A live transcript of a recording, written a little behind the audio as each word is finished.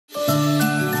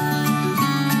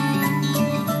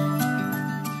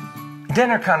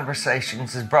Dinner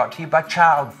Conversations is brought to you by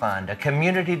Child Fund, a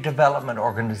community development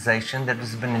organization that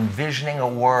has been envisioning a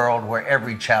world where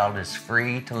every child is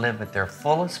free to live at their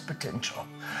fullest potential,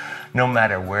 no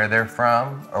matter where they're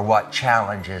from or what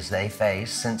challenges they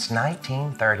face since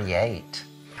 1938.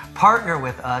 Partner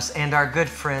with us and our good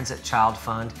friends at Child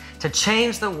Fund to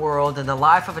change the world and the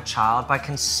life of a child by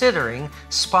considering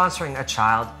sponsoring a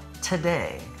child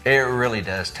today. It really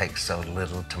does take so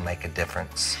little to make a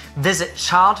difference. Visit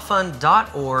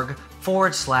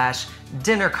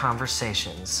childfund.org/dinner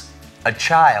conversations. A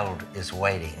child is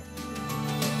waiting.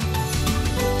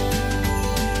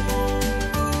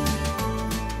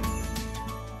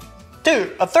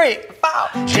 Two, a three, four.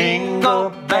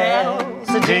 Jingle bells,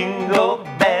 a jingle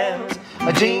bells,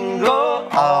 a jingle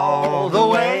all the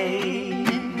way.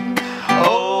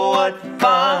 Oh, what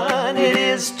fun it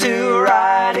is to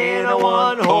ride in a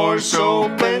one-horse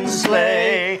open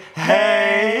sleigh.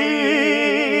 Hey,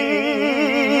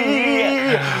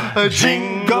 a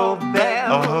jingle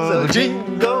bells, a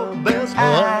jingle bells,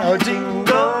 a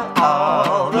jingle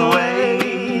all the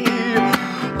way.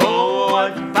 Oh,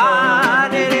 what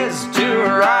fun it is to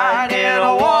ride in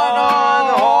a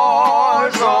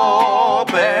one-horse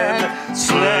open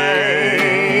sleigh.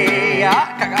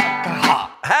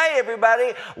 Hey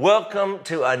everybody, welcome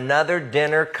to another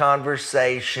Dinner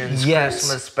Conversations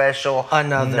Christmas special,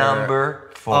 number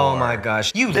 4. Oh my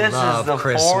gosh, This love is the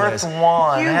Christmas. 4th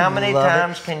one. You How many love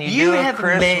times it. can you do a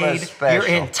Christmas made special?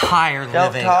 Your entire Don't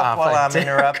living talk off while a I'm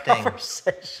Dinner interrupting.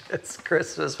 Conversations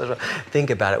Christmas special. Think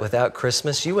about it. Without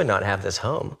Christmas, you would not have this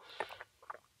home.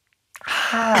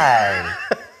 Hi.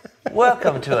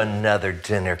 Welcome to another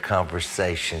Dinner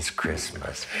Conversations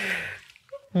Christmas.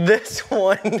 This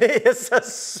one is a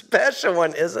special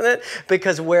one, isn't it?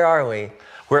 Because where are we?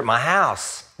 We're at my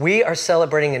house. We are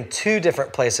celebrating in 2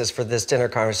 different places for this Dinner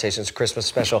Conversations Christmas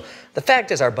special. The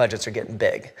fact is our budgets are getting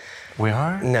big. We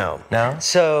are? No. No?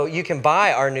 So you can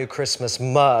buy our new Christmas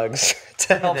mugs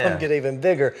to help them get even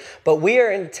bigger. But we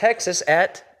are in Texas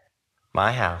at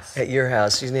my house. At your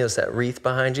house. You notice that wreath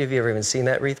behind you? Have you ever even seen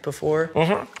that wreath before?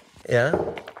 Mm-hmm. Yeah?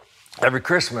 Every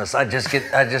Christmas, I just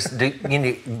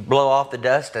blow off the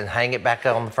dust and hang it back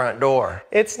on the front door.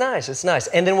 It's nice, it's nice.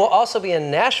 And then we'll also be in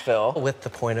Nashville with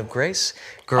the Point of Grace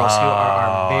girls who are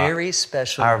our very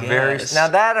special guests. Now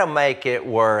that'll make it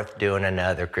worth doing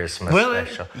another Christmas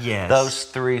special. Yes. Those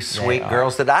 3 sweet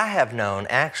girls that I have known,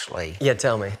 actually. Yeah,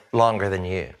 tell me. Longer than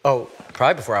you. Oh,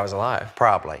 probably before I was alive.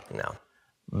 Probably. No.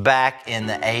 Back in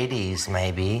the 80s,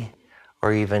 maybe,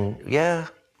 or even,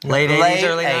 Late 80s,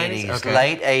 early 90s? Okay.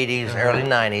 Late 80s, early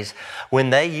 90s, when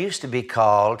they used to be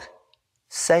called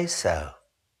Say So.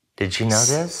 Did you know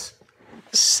this?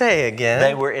 Say again.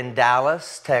 They were in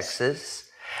Dallas, Texas,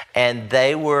 and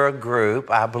they were a group.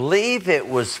 I believe it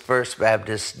was First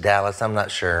Baptist Dallas, I'm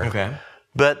not sure. Okay.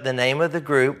 But the name of the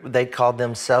group, they called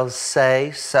themselves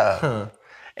Say So. Huh.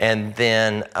 And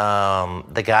then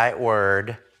the guy at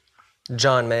Word,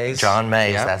 John Mays. John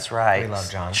Mays, Yep. that's right. We love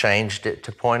John. Changed it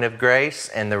to Point of Grace,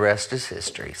 and the rest is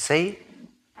history. See?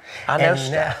 I know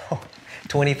stuff. Now,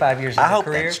 25 years in I their hope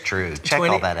career. that's true. Check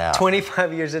all that out.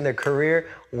 25 years in their career,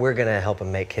 we're going to help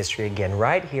them make history again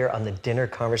right here on the Dinner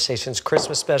Conversations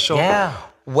Christmas special. Yeah.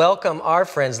 Welcome our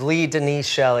friends Lee, Denise,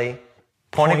 Shelley.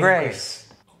 Point of Grace.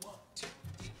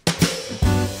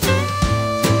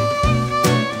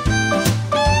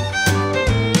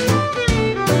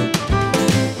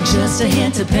 Just a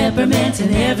hint of peppermint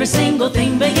and every single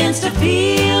thing begins to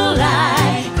feel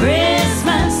like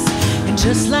Christmas. And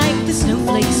just like the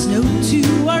snowflakes, snow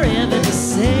too are ever the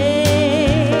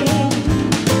same.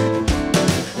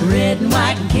 Red and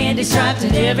white and candy striped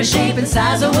in every shape and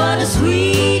size. Oh, what a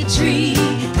sweet treat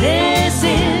this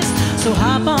is. So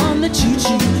hop on the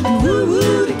choo-choo and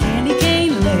woo-woo to Candy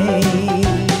Cane Lane.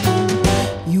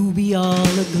 You'll be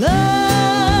all aglow.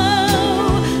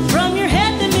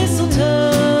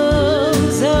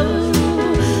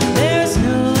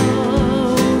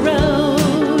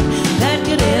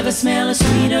 Smell a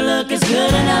sweeter look is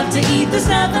good enough to eat. There's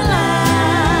nothing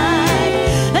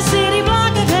like a city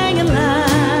block of hanging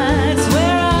lights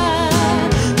where I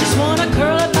just wanna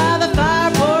curl up by the fire,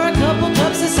 pour a couple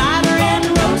cups of cider and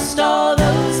roast all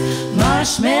those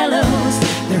marshmallows.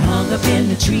 They're hung up in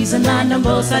the trees and lined on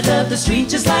both sides of the street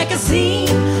just like a scene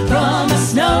from a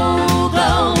snow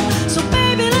globe. So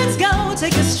baby, let's go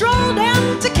take a stroll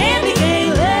down to Candy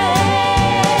Cane Lane.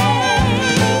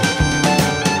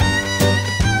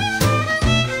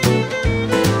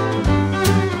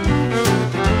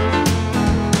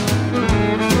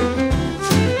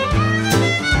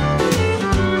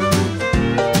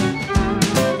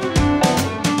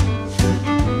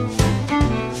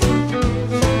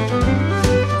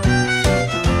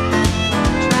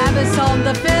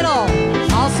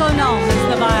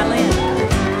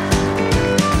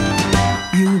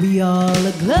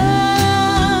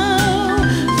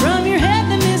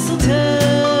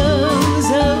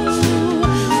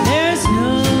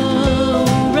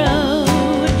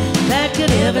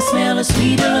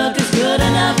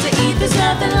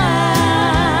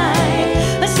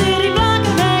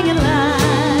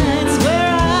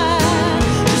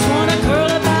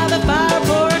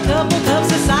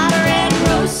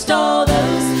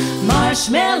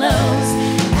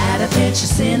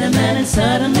 cinnamon, and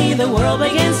suddenly the world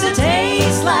begins to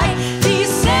taste like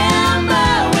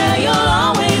December. Well, you'll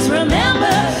always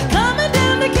remember coming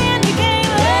down to candy cane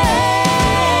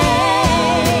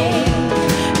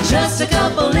lane. Just a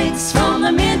couple licks from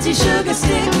the minty sugar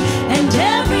stick, and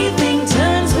everything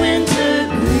turns winter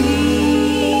green.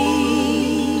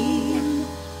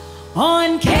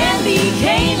 On Candy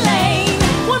Cane Lane,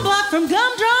 1 block from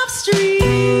Gumdrop Street.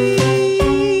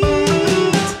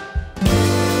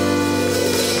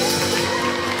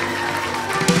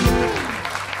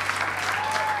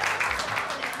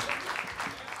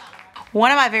 One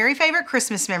of my very favorite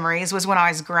Christmas memories was when I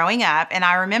was growing up, and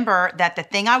I remember that the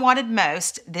thing I wanted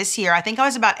most this year, I think I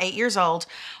was about 8 years old,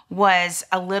 was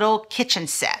a little kitchen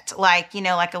set, like, you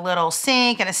know, like a little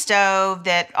sink and a stove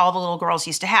that all the little girls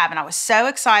used to have. And I was so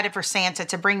excited for Santa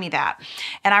to bring me that.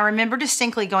 And I remember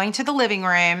distinctly going to the living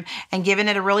room and giving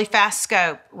it a really fast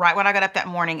scope right when I got up that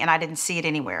morning, and I didn't see it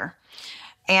anywhere.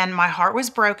 And my heart was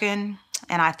broken,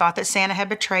 and I thought that Santa had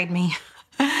betrayed me.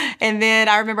 And then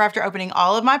I remember after opening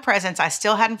all of my presents, I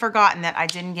still hadn't forgotten that I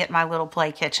didn't get my little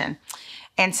play kitchen.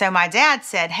 And so my dad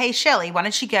said, hey, Shelly, why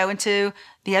don't you go into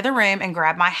the other room and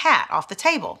grab my hat off the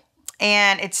table?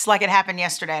 And it's like it happened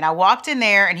yesterday. And I walked in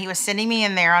there, and he was sending me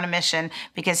in there on a mission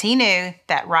because he knew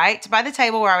that right by the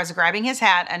table where I was grabbing his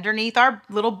hat underneath our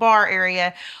little bar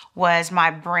area was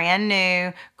my brand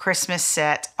new Christmas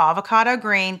set, avocado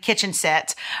green kitchen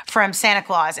set from Santa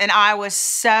Claus. And I was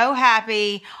so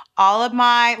happy. All of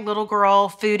my little girl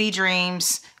foodie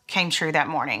dreams came true that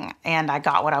morning, and I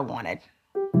got what I wanted.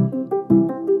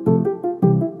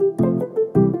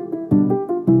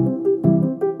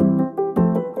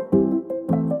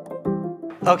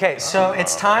 Okay, so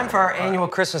it's time for our annual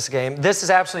Christmas game. This is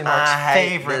absolutely Mark's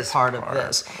favorite part of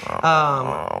this.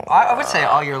 I would say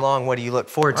all year long, what do you look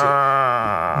forward to?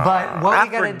 But what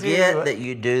we gotta do... I forget that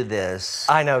you do this.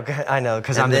 I know,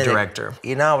 because I'm the director.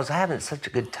 You know, I was having such a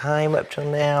good time up till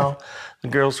now. The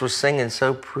girls were singing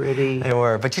so pretty. They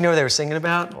were, but you know what they were singing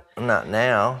about? Not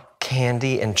now.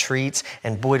 Candy and treats,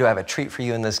 and boy, do I have a treat for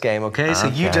you in this game, okay? So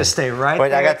you just stay right there.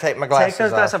 Wait, I gotta take my glasses off. Take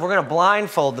those glasses off. We're gonna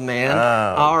blindfold the man.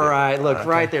 All right, look,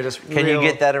 right there, just Can you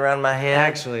get that around my head?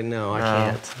 Actually, no, I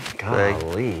can't.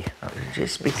 Golly.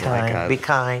 Just be kind, be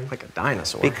kind. Like a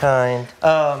dinosaur. Be kind.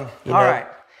 All right.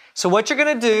 So what you're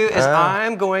gonna do is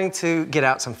I'm going to get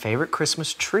out some favorite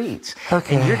Christmas treats.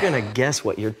 Okay. And you're gonna guess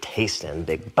what you're tasting,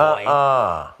 big boy.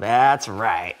 That's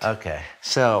right. Okay.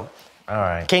 So, all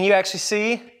right. Can you actually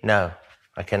see? No,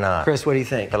 I cannot. Chris, what do you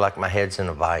think? I feel like my head's in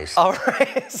a vice. All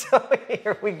right, so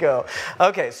here we go.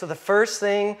 Okay, so the first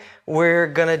thing we're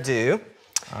gonna do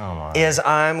is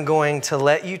I'm going to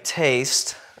let you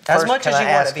taste as much as you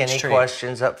want of each treat. Can I ask any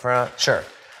questions up front? Sure.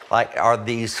 Like, are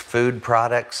these food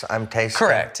products I'm tasting?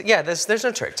 Correct. Yeah, there's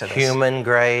no trick to this. Human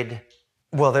grade?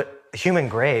 Well, human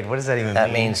grade, what does that even mean?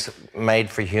 That means made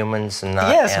for humans and not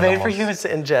Yes, animals. made for humans to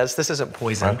ingest. This isn't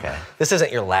poison. Okay. This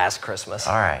isn't your last Christmas.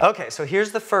 All right. Okay, so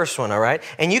here's the first one, all right?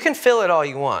 And you can fill it all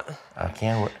you want.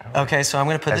 Okay. Okay, so I'm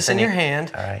gonna put this in your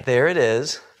hand. All right. There it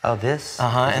is. Oh, this?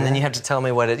 And then you have to tell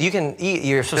me what it, you can eat,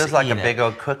 you're supposed to eat it. Feels like a big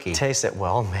old cookie. Taste it,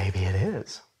 well, maybe it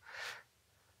is.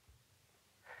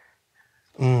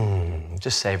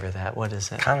 Just savor that. What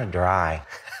is it? Kind of dry.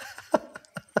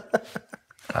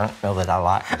 I don't know that I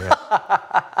like this.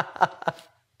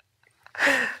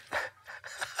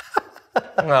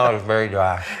 No, it's very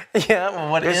dry. Yeah, well,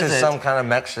 what is it? This is some kind of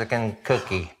Mexican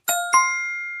cookie.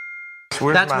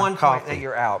 That's one point that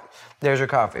you're out. There's your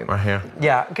coffee. Right here.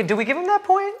 Yeah. Okay, do we give him that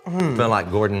point? I feel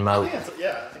like Gordon Moat.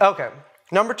 Yeah. Okay.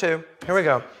 Number 2. Here we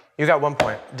go. You got 1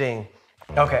 point. Ding.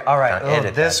 Okay, all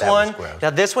right. This one. Now,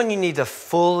 this one you need to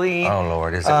fully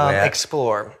is it wet?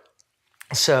 explore.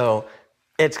 So,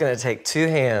 it's going to take 2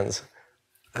 hands.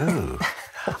 Ooh.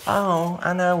 Oh,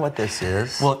 I know what this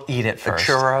is. We'll eat it first.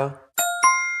 A churro.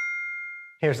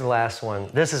 Here's the last one.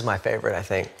 This is my favorite, I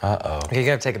think. Uh-oh. Okay, you're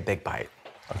going to take a big bite.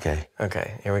 Okay.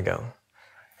 Okay, here we go.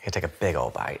 You can take a big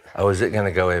old bite. Oh, is it going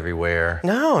to go everywhere?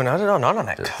 No, not at all. Not on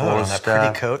that coat. On that stuff?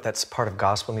 pretty coat. That's part of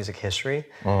gospel music history.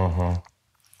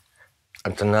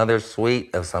 It's another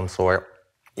sweet of some sort.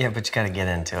 Yeah, but you got to get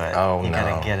into it. Oh, You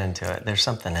got to get into it. There's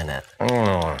something in it.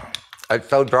 It's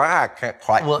so dry, I can't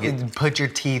quite Put your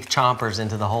teeth chompers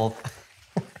into the whole...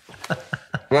 It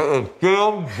is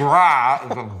still dry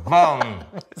as a bone.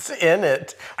 What's in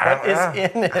it? What is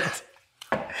in it?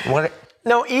 What?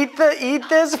 No, eat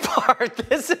this part.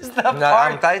 This is the part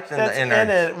I'm tasting that's the in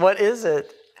innards. it. What is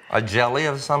it? A jelly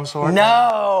of some sort?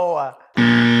 No.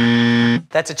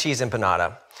 That's a cheese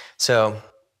empanada. So.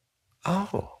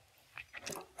 Oh,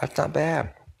 that's not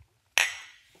bad.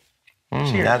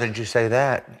 Now that you say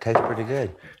that, it tastes pretty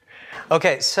good.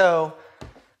 Okay, so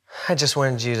I just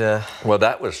wanted you to... Well,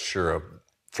 that was sure a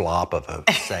flop of a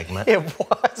segment. It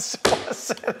was,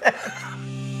 wasn't it?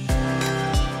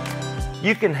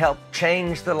 You can help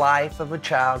change the life of a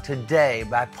child today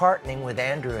by partnering with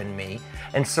Andrew and me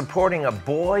and supporting a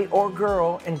boy or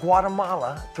girl in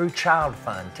Guatemala through Child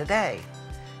Fund today.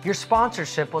 Your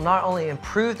sponsorship will not only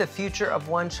improve the future of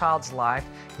one child's life,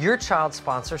 your child's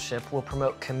sponsorship will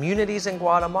promote communities in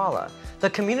Guatemala. The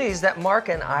communities that Mark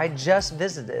and I just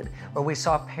visited, where we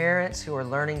saw parents who are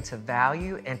learning to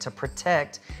value and to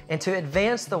protect and to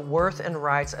advance the worth and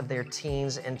rights of their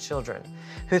teens and children,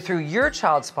 who through your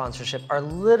child's sponsorship are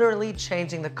literally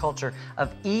changing the culture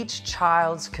of each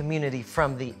child's community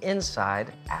from the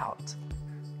inside out.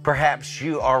 Perhaps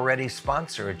you already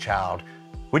sponsor a child.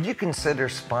 Would you consider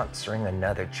sponsoring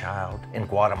another child in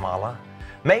Guatemala?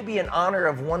 Maybe in honor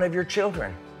of one of your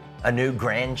children, a new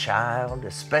grandchild,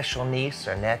 a special niece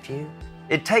or nephew.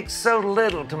 It takes so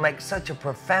little to make such a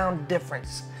profound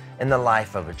difference in the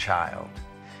life of a child.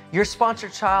 Your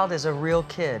sponsored child is a real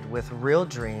kid with real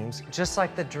dreams, just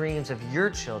like the dreams of your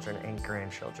children and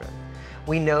grandchildren.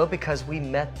 We know because we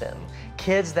met them.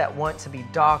 Kids that want to be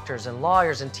doctors and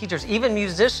lawyers and teachers, even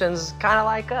musicians, kind of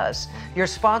like us. Your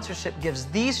sponsorship gives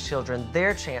these children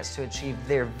their chance to achieve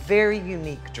their very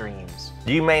unique dreams.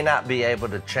 You may not be able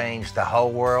to change the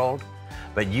whole world,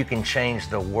 but you can change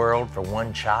the world for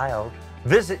one child.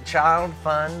 Visit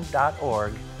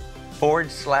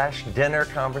childfund.org/dinner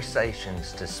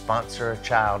conversations to sponsor a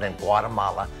child in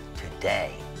Guatemala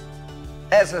today.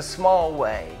 As a small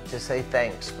way to say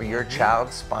thanks for your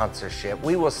child's sponsorship,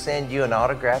 we will send you an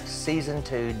autographed Season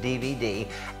 2 DVD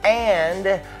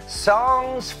and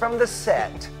Songs from the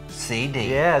Set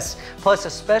CD. Yes, plus a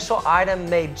special item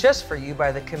made just for you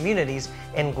by the communities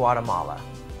in Guatemala.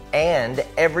 And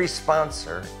every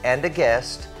sponsor and a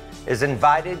guest is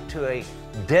invited to a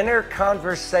Dinner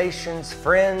Conversations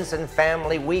Friends and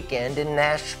Family Weekend in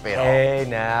Nashville. Hey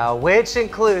now, which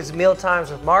includes meal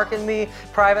times with Mark and me,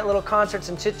 private little concerts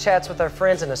and chit chats with our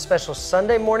friends, and a special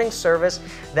Sunday morning service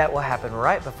that will happen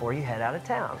right before you head out of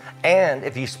town. And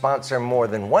if you sponsor more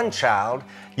than one child,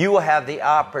 you will have the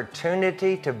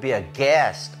opportunity to be a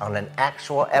guest on an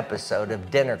actual episode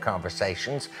of Dinner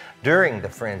Conversations during the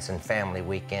Friends and Family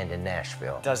Weekend in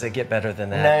Nashville. Does it get better than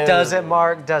that? No. Does it,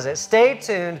 Mark? Does it? Stay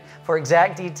tuned for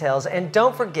exact details, and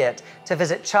don't forget to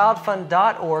visit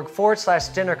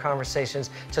childfund.org/dinner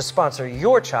conversations to sponsor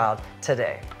your child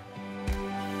today.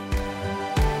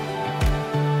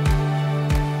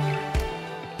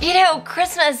 You know,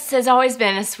 Christmas has always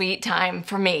been a sweet time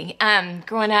for me.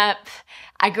 Growing up,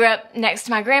 I grew up next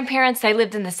to my grandparents. They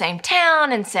lived in the same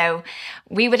town, and so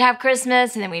we would have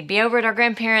Christmas, and then we'd be over at our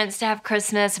grandparents' to have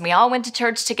Christmas, and we all went to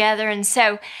church together. And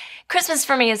so Christmas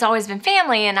for me has always been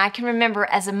family, and I can remember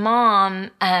as a mom,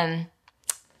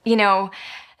 you know,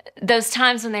 those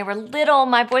times when they were little,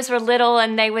 my boys were little,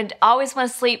 and they would always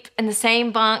want to sleep in the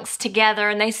same bunks together,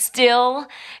 and they still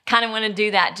kind of want to do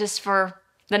that just for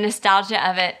the nostalgia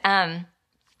of it.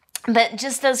 But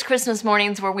just those Christmas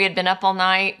mornings where we had been up all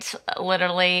night,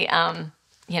 literally,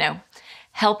 you know,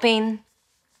 helping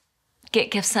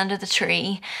get gifts under the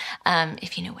tree,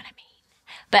 if you know what I mean.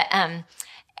 But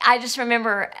I just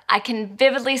remember, I can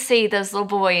vividly see those little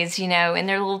boys, you know, in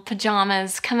their little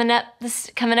pajamas coming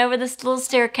over this little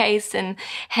staircase and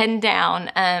heading down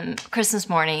Christmas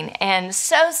morning. And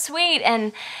so sweet.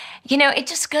 And you know, it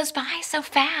just goes by so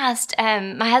fast.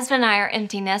 My husband and I are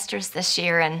empty nesters this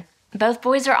year, and both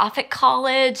boys are off at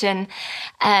college, and,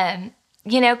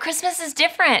 you know, Christmas is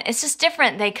different. It's just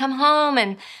different. They come home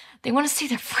and they want to see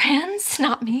their friends,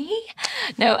 not me.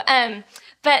 No,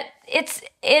 but it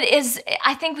is,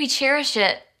 I think we cherish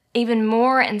it even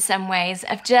more in some ways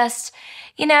of just,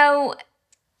 you know,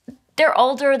 they're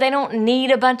older, they don't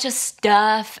need a bunch of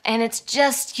stuff, and it's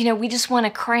just, you know, we just want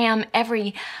to cram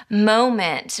every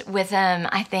moment with them,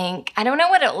 I think. I don't know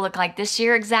what it'll look like this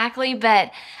year exactly,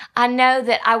 but I know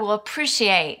that I will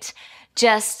appreciate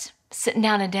just sitting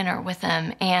down to dinner with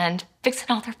them and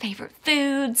fixing all their favorite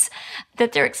foods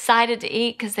that they're excited to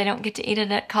eat because they don't get to eat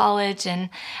it at college, and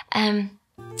I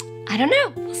don't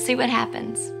know, we'll see what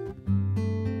happens.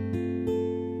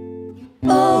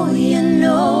 Oh, you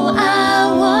know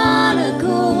I wanna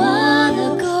go,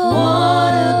 wanna go,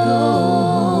 wanna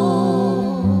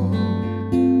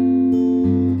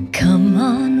go. Come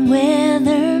on,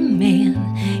 weatherman,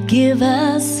 give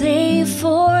us a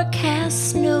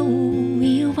forecast,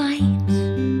 snowy white.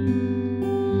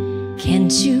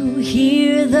 Can't you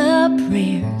hear the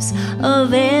prayers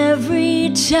of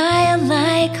every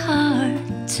childlike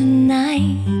heart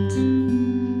tonight?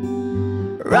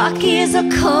 Rockies are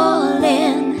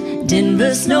calling,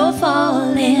 Denver snow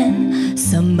falling.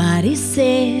 Somebody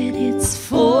said it's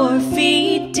 4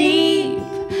 feet deep,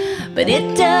 but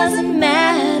it doesn't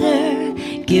matter.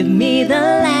 Give me the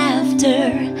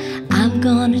laughter. I'm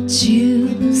gonna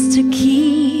choose to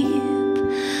keep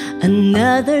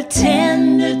another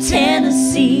tender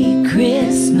Tennessee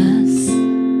Christmas,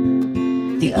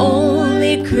 the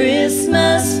only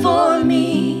Christmas for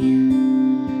me,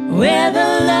 where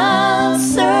the love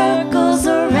circles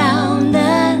around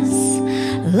us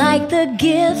like the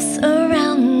gifts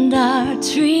around our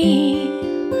tree.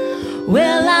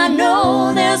 Well, I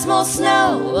know there's more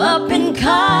snow up in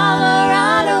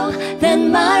Colorado than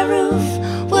my roof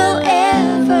will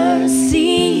ever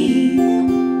see,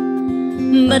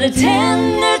 but a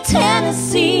tender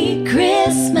Tennessee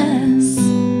Christmas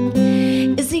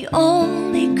is the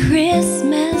only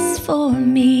Christmas for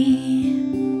me.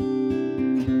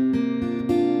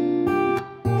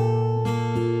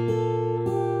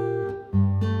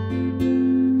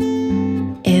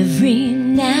 Every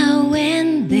now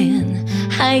and then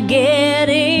I get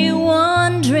a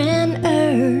wandering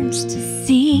urge to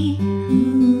see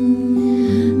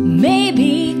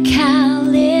maybe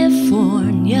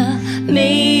California,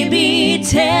 maybe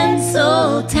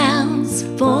Tinseltown's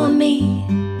for me.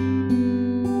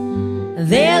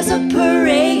 There's a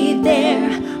parade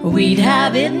there, we'd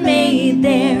have it made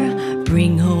there.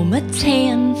 Bring home a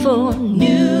tan for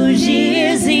New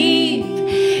Year's Eve.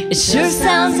 It sure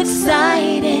sounds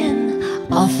exciting,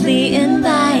 awfully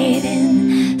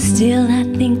inviting. Still, I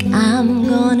think I'm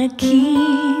gonna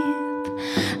keep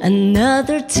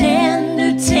another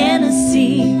tender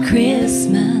Tennessee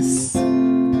Christmas,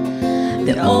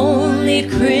 the only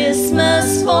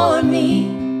Christmas for me,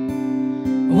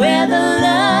 where the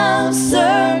love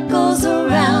circles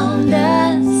around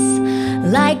us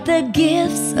like the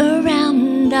gifts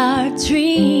around our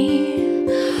tree.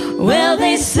 Well,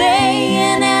 they say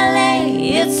in LA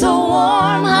it's a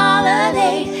warm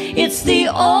holiday, it's the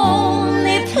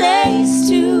only place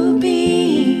to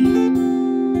be,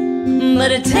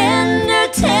 but a tender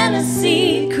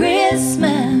Tennessee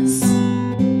Christmas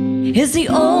is the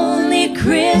only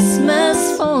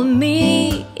Christmas for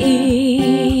me.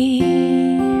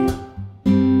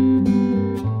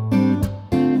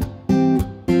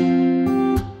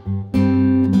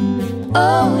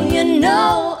 Oh, you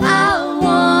know I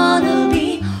wanna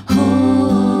be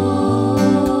home.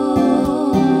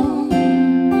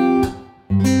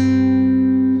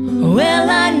 Well,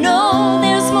 I know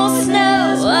there's more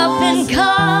snow up in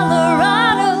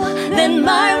Colorado than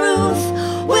my roof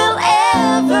will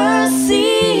ever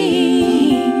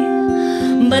see,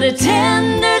 but a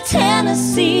tender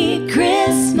Tennessee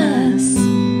Christmas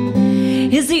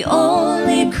is the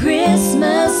only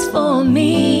Christmas for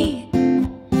me.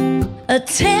 A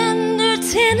tender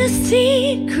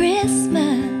Tennessee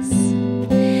Christmas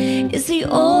is the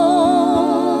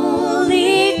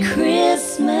only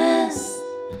Christmas.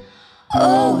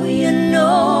 Oh, you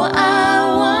know I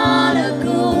wanna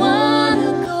go,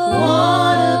 wanna go,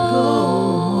 wanna go.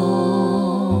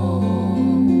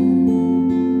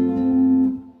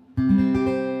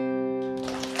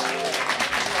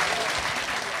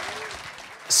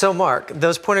 So, Mark,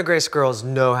 those Point of Grace girls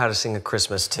know how to sing a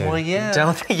Christmas tune. Well, yeah.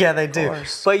 Don't they? Yeah, they do.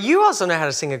 Course. But you also know how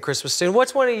to sing a Christmas tune.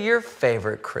 What's one of your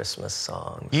favorite Christmas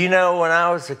songs? You know, when I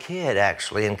was a kid,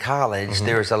 actually, in college,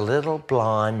 there was a little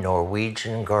blonde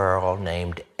Norwegian girl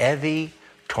named Evie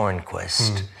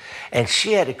Tornquist. And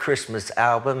she had a Christmas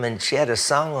album, and she had a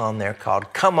song on there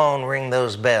called Come On, Ring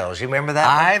Those Bells. You remember that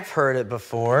one? I've heard it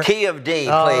before. Key of D, please.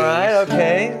 All right,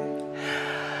 okay.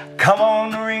 Come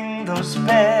on, ring those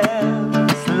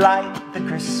bells, light the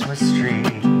Christmas tree.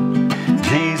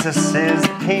 Jesus is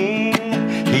the King,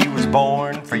 He was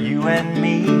born for you and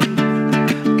me.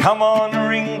 Come on,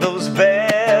 ring those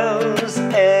bells,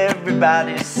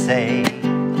 everybody say,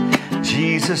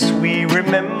 Jesus, we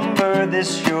remember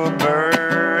this your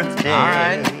birthday. All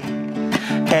right.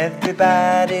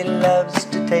 Everybody loves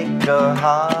to take a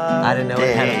holiday. I didn't know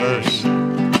it had a verse.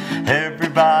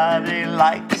 Everybody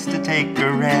likes to take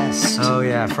a rest. Oh,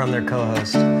 yeah, from their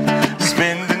co-host.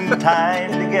 Spending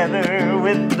time together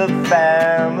with the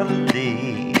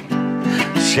family,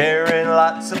 sharing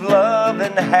lots of love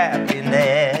and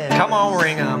happiness. Come on,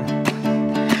 ring them.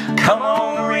 Come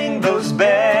on, ring those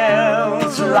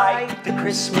bells, light the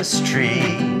Christmas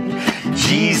tree.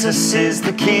 Jesus is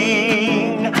the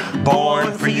King,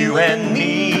 born for you and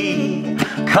me.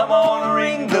 Come on,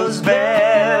 ring those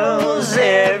bells,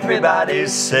 everybody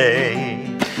say,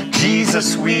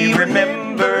 Jesus, we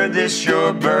remember this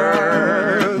your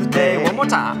birthday. One more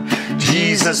time.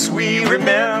 Jesus, we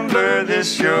remember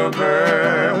this your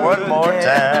birthday. One more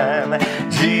time.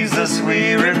 Jesus,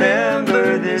 we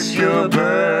remember this your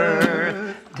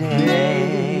birthday.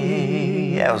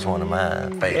 That was one of my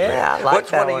favorites. Yeah, I like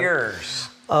What's that one one of yours?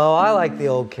 Oh, I like the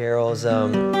old carols.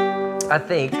 I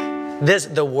think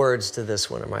the words to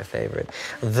this one are my favorite.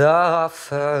 The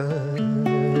first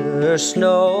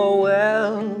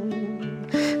Noel,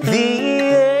 the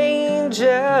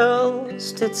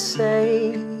angels did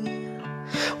say,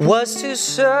 was to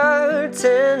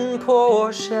certain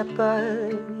poor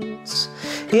shepherds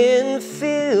in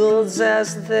fields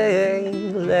as they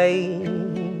lay,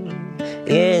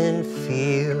 in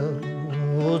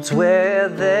fields where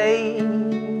they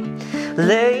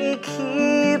lay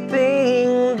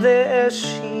keeping their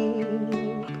sheep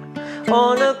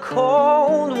on a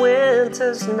cold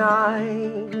winter's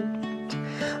night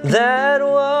that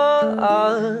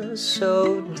was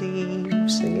so deep.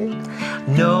 Sing it.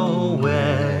 Noel,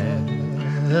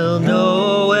 Noel,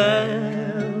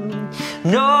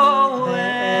 Noel,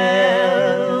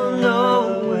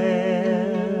 Noel,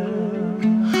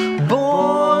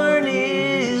 born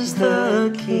is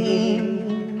the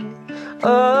King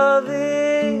of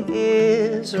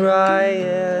Israel.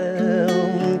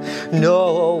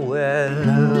 Noel,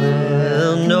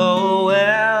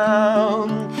 Noel,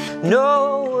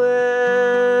 Noel,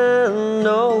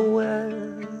 Noel,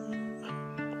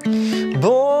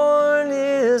 born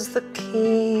is the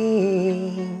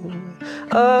King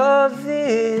of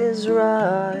Israel.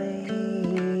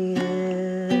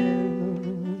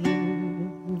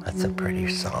 That's a pretty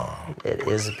song. It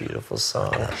is a beautiful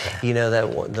song. You know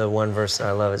that the one verse that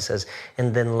I love, it says,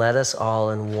 and then let us all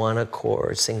in one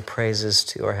accord sing praises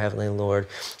to our heavenly Lord,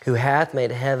 who hath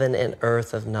made heaven and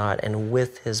earth of naught, and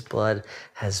with his blood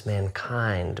has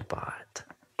mankind bought.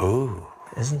 Ooh.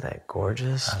 Isn't that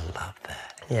gorgeous? I love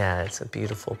that. Yeah, it's a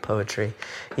beautiful poetry.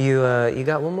 You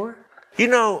got one more? You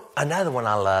know, another one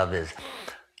I love is,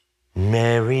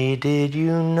 Mary, did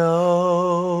you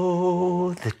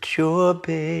know that your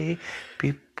baby...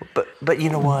 But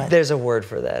you know what? There's a word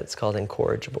for that. It's called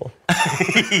incorrigible.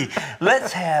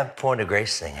 Let's have Point of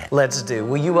Grace sing it. Let's do.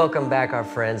 Will you welcome back our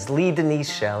friends, Lee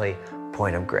Denise Shelley,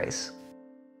 Point of Grace.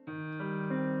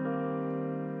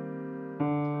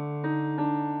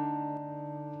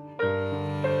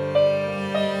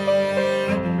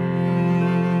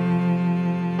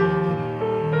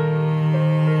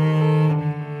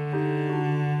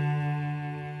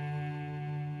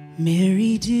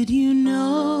 Mary, did you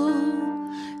know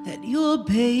that your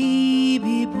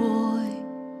baby boy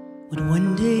would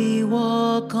one day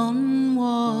walk on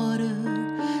water?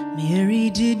 Mary,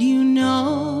 did you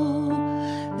know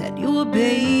that your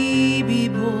baby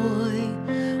boy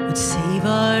would save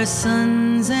our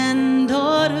sons and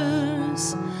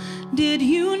daughters? Did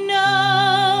you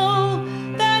know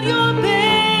that your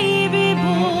baby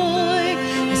boy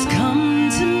has come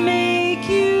to make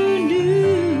you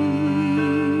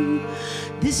new?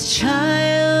 This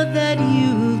child that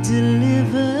you've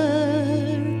delivered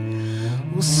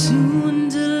will soon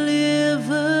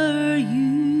deliver you.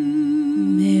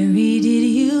 Mary, did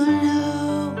you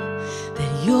know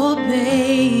that your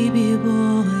baby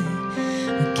boy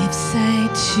would give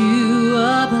sight to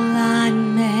a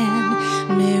blind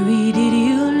man? Mary, did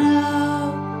you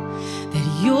know that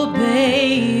your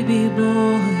baby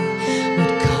boy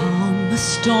would calm a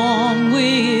storm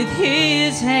with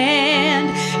his hand?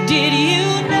 Did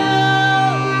you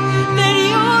know that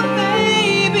your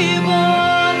baby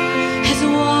boy has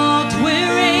walked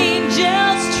where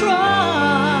angels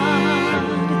trod?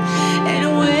 And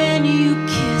when you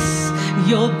kiss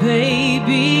your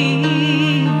baby,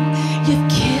 you've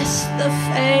kissed the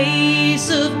face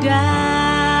of God.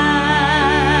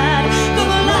 The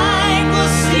blind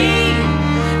will see,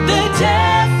 the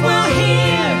deaf will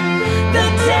hear, the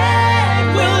dead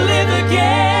will live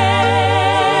again.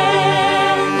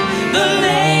 The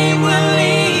lame will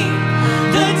leap,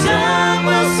 the dumb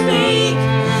will speak,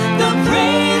 the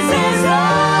praises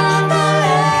of the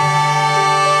Lamb.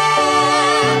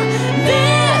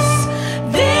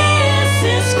 This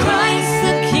is Christ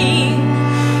the King,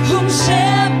 whom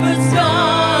shepherds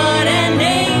guard and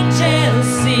angels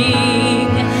sing.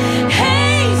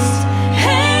 Haste,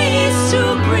 haste to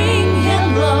bring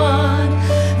him, Lord,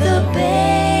 the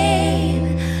babe,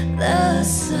 the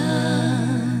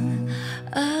Son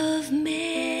of Mary.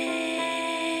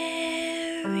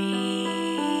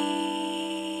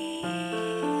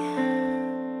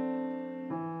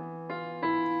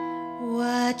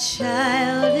 What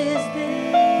child is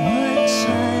this? What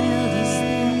child is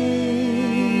this?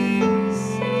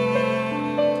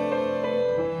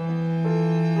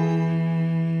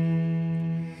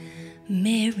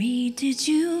 Mary, did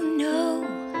you know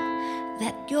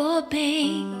that your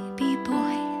baby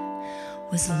boy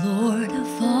was is Lord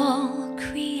of all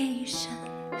creation.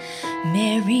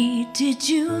 Mary, did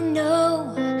you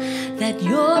know that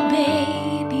your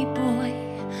baby boy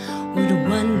would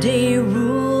one day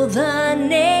rule the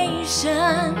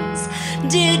nations?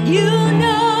 Did you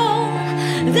know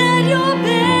that your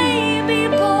baby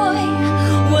boy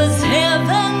was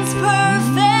heaven's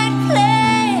perfect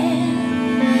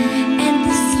plan? And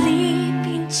the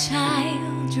sleeping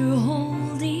child you're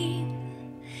holding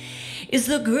is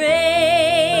the great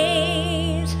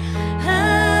I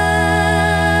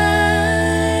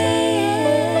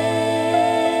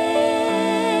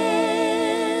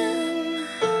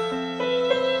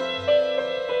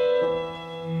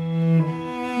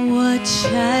am. What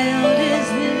child is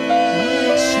this?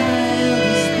 What child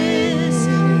is this?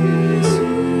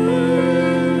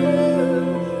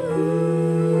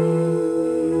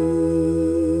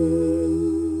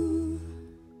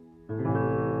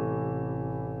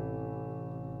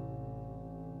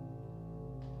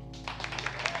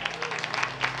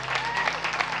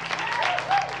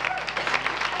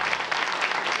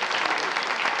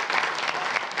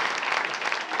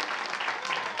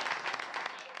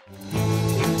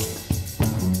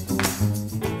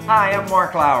 Hi, I'm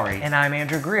Mark Lowry. And I'm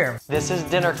Andrew Greer. This is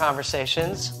Dinner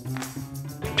Conversations.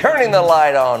 Turning the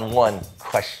light on one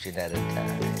question at a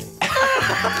time.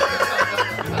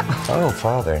 Oh,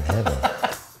 Father in heaven.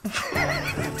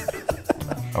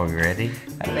 Are we ready?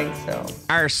 I think so.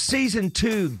 Our season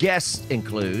 2 guests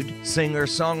include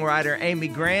singer-songwriter Amy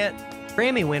Grant,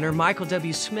 Grammy winner Michael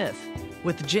W. Smith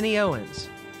with Jenny Owens,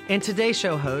 and Today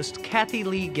Show host Kathy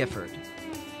Lee Gifford.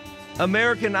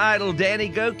 American Idol Danny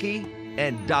Gokey,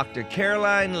 and Dr.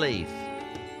 Caroline Leaf.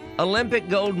 Olympic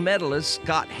gold medalist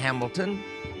Scott Hamilton.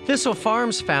 Thistle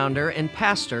Farms founder and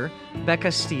pastor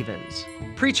Becca Stevens.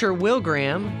 Preacher Will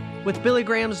Graham with Billy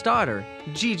Graham's daughter,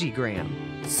 Gigi Graham.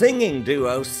 Singing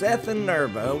duo Seth and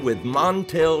Nerva with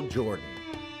Montel Jordan.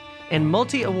 And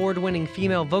multi-award-winning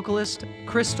female vocalist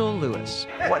Crystal Lewis.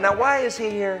 Now, why is he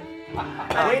here? We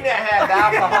didn't have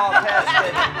alcohol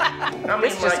tested.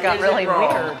 This just got really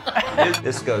weird.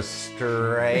 This goes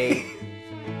straight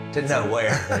to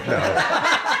nowhere.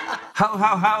 Ho,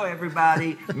 ho, ho,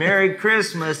 everybody. Merry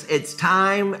Christmas. It's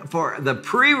time for the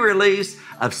pre-release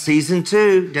of Season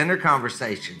 2, Dinner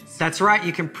Conversations. That's right.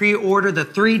 You can pre-order the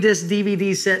 3-disc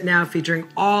DVD set now featuring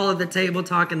all of the table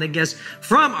talk and the guests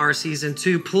from our Season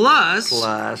 2, plus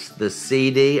the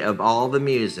CD of all the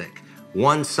music.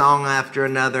 One song after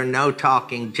another, no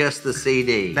talking, just the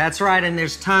CD. That's right, and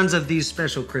there's tons of these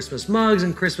special Christmas mugs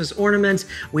and Christmas ornaments.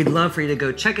 We'd love for you to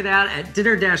go check it out at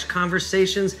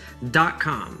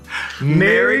dinner-conversations.com.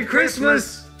 Merry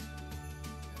Christmas!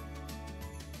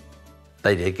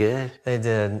 They did good. They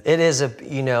did. It is a,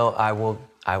 I will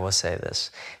say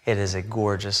this. It is a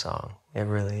gorgeous song. It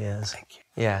really is. Thank you.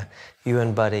 Yeah, you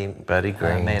and Buddy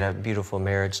Green made a beautiful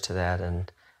marriage to that,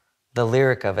 and the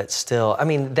lyric of it still,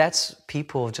 that's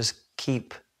people just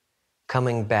keep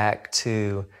coming back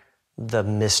to the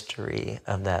mystery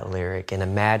of that lyric and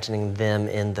imagining them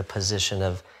in the position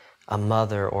of a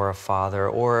mother or a father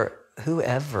or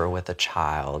whoever with a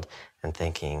child and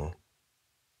thinking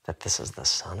that this is the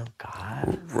Son of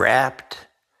God. Wrapped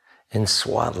in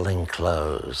swaddling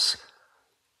clothes.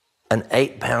 An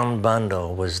 8-pound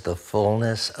bundle was the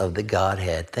fullness of the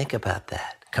Godhead. Think about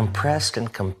that. Compressed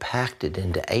and compacted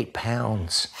into 8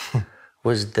 pounds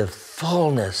was the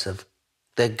fullness of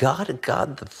the God,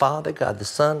 the Father, God the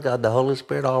Son, God the Holy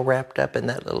Spirit, all wrapped up in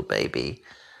that little baby,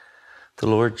 the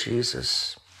Lord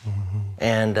Jesus. Mm-hmm.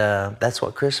 And that's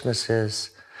what Christmas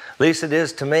is. At least it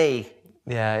is to me.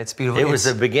 Yeah, it's beautiful. It was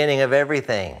the beginning of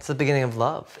everything. It's the beginning of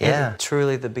love. Yeah. It's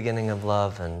truly the beginning of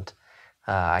love, and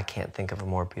I can't think of a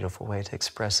more beautiful way to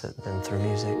express it than through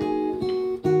music.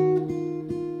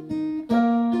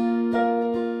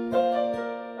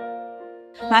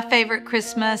 My favorite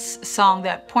Christmas song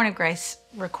that Point of Grace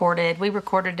recorded, we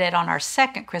recorded it on our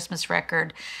second Christmas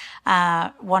record.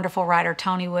 Wonderful writer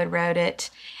Tony Wood wrote it.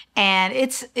 And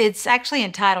it's actually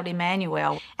entitled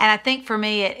Emmanuel. And I think for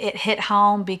me it hit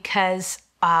home because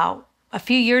a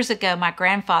few years ago my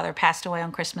grandfather passed away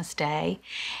on Christmas Day.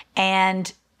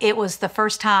 And it was the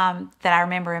first time that I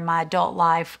remember in my adult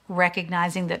life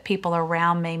recognizing that people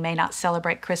around me may not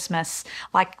celebrate Christmas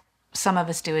like some of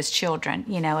us do as children.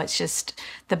 It's just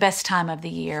the best time of the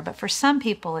year. But for some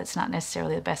people, it's not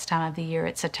necessarily the best time of the year.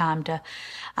 It's a time to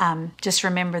just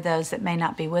remember those that may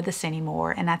not be with us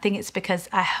anymore. And I think it's because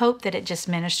I hope that it just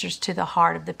ministers to the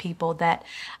heart of the people that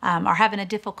are having a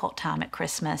difficult time at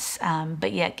Christmas,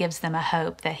 but yet gives them a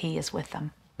hope that He is with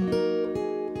them.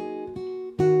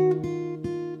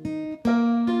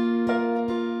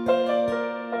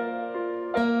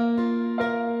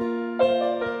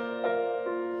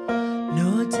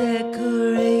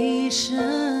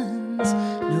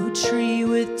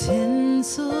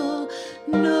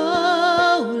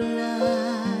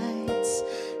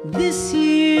 This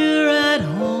year at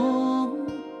home,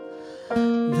 the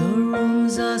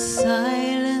rooms are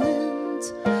silent,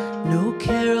 no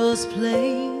carols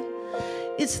play.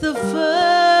 It's the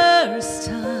first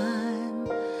time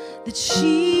that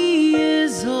she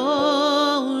is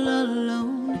all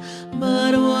alone.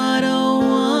 But what a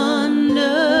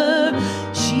wonder,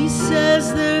 she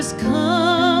says there's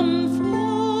comfort.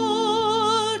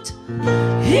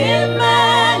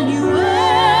 Emmanuel,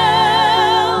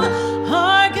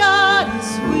 our God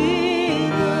is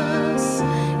with us.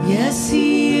 Yes,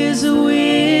 He is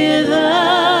with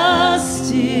us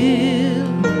still.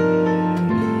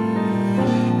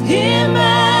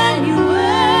 Emmanuel,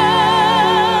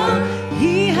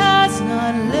 He has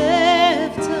not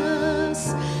left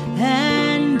us,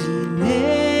 and He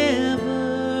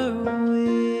never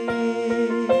will.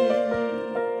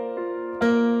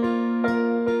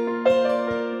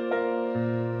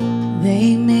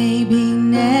 They may be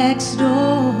next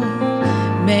door,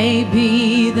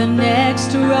 maybe the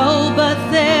next row, but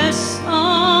there's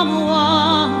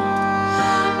someone,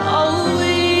 oh,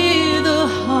 with a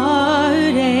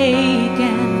heartache,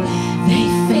 and they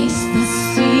face the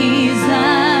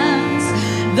seasons,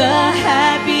 the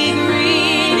happy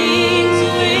greetings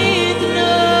with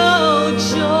no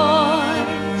joy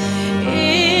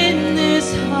in this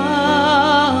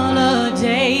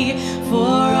holiday. For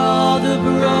all the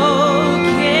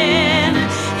broken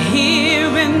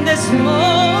here in this moment,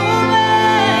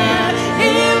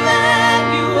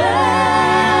 Emmanuel,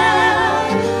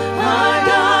 our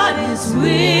God is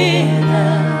with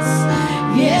us.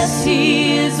 Yes,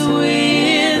 He is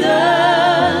with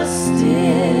us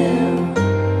still.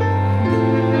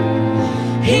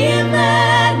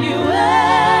 Emmanuel,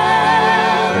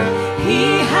 He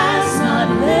has not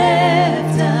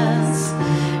left us,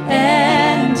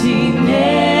 and He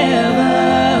never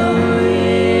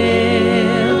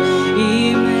will.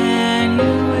 Emmanuel,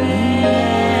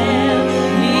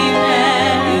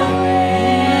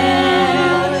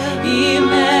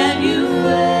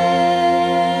 Emmanuel,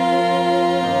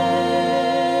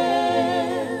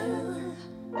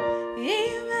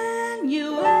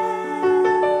 Emmanuel,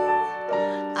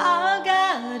 our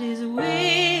God is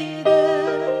with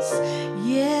us.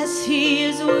 Yes, He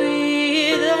is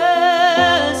with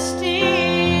us still.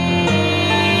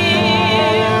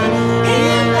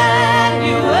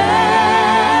 Emmanuel,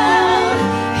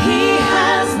 He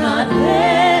has not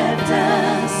left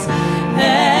us,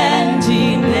 and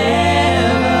He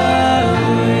never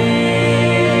will.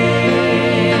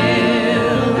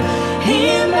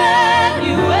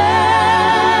 Emmanuel,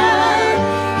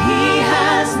 He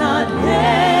has not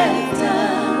left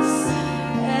us,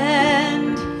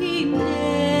 and He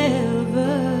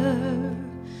never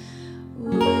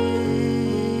will.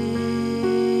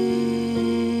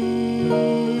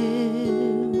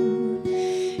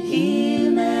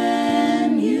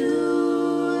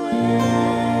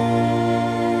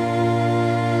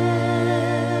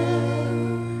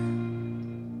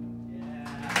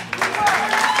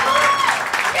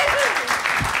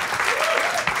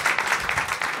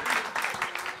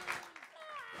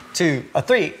 Two, a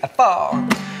three, a four.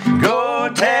 Go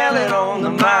tell it on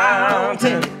the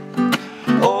mountain,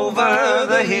 over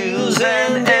the hills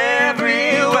and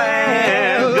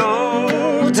everywhere.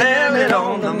 Go tell it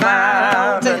on the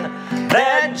mountain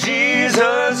that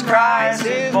Jesus Christ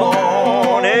is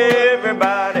born.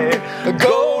 Everybody,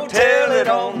 go tell it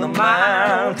on the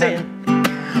mountain,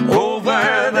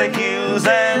 over the hills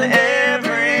and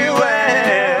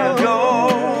everywhere.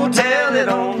 Go tell it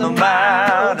on the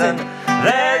mountain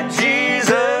that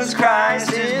Jesus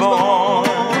Christ is born.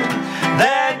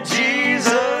 That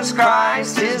Jesus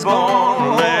Christ is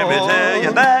born. Let me tell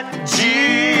you that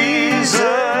Jesus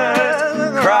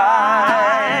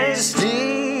Christ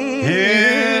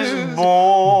is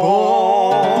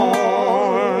born.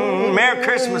 Merry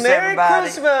Christmas, everybody. Merry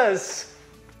Christmas.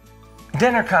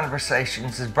 Dinner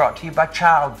Conversations is brought to you by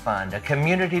Child Fund, a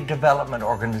community development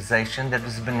organization that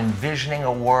has been envisioning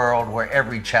a world where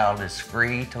every child is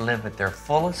free to live at their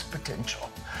fullest potential,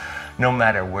 no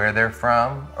matter where they're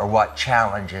from or what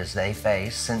challenges they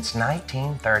face since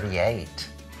 1938.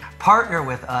 Partner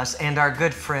with us and our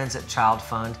good friends at Child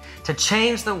Fund to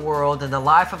change the world and the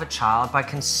life of a child by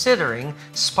considering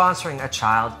sponsoring a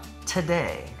child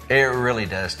today. It really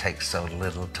does take so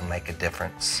little to make a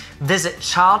difference. Visit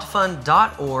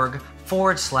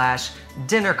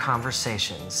childfund.org/dinner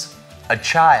conversations. A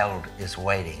child is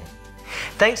waiting.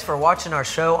 Thanks for watching our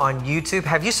show on YouTube.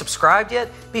 Have you subscribed yet?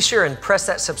 Be sure and press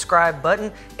that subscribe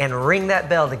button and ring that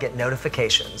bell to get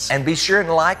notifications. And be sure and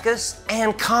like us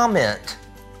and comment.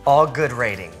 all good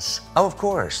ratings. Oh, of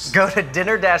course. Go to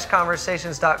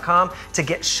dinner-conversations.com to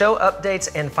get show updates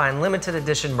and find limited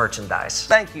edition merchandise.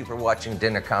 Thank you for watching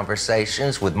Dinner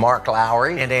Conversations with Mark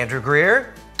Lowry and Andrew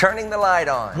Greer. Turning the light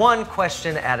on. One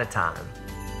question at a time.